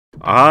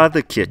Ah,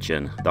 the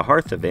kitchen, the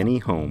hearth of any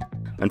home.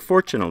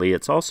 Unfortunately,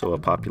 it's also a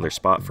popular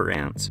spot for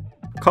ants.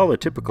 Call a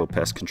typical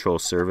pest control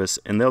service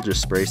and they'll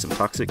just spray some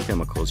toxic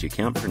chemicals you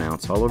can't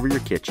pronounce all over your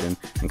kitchen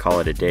and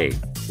call it a day.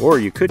 Or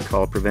you could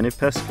call Preventive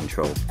Pest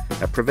Control.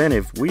 At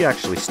Preventive, we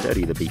actually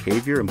study the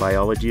behavior and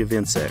biology of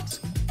insects.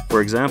 For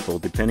example,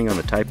 depending on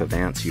the type of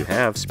ants you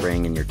have,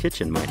 spraying in your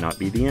kitchen might not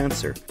be the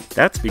answer.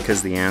 That's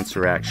because the ants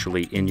are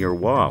actually in your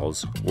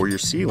walls, or your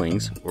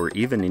ceilings, or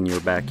even in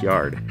your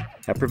backyard.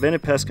 At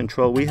Preventive Pest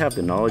Control, we have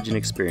the knowledge and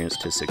experience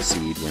to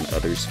succeed when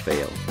others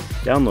fail.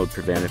 Download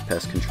Preventive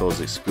Pest Control's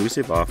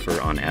exclusive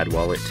offer on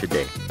AdWallet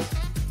today.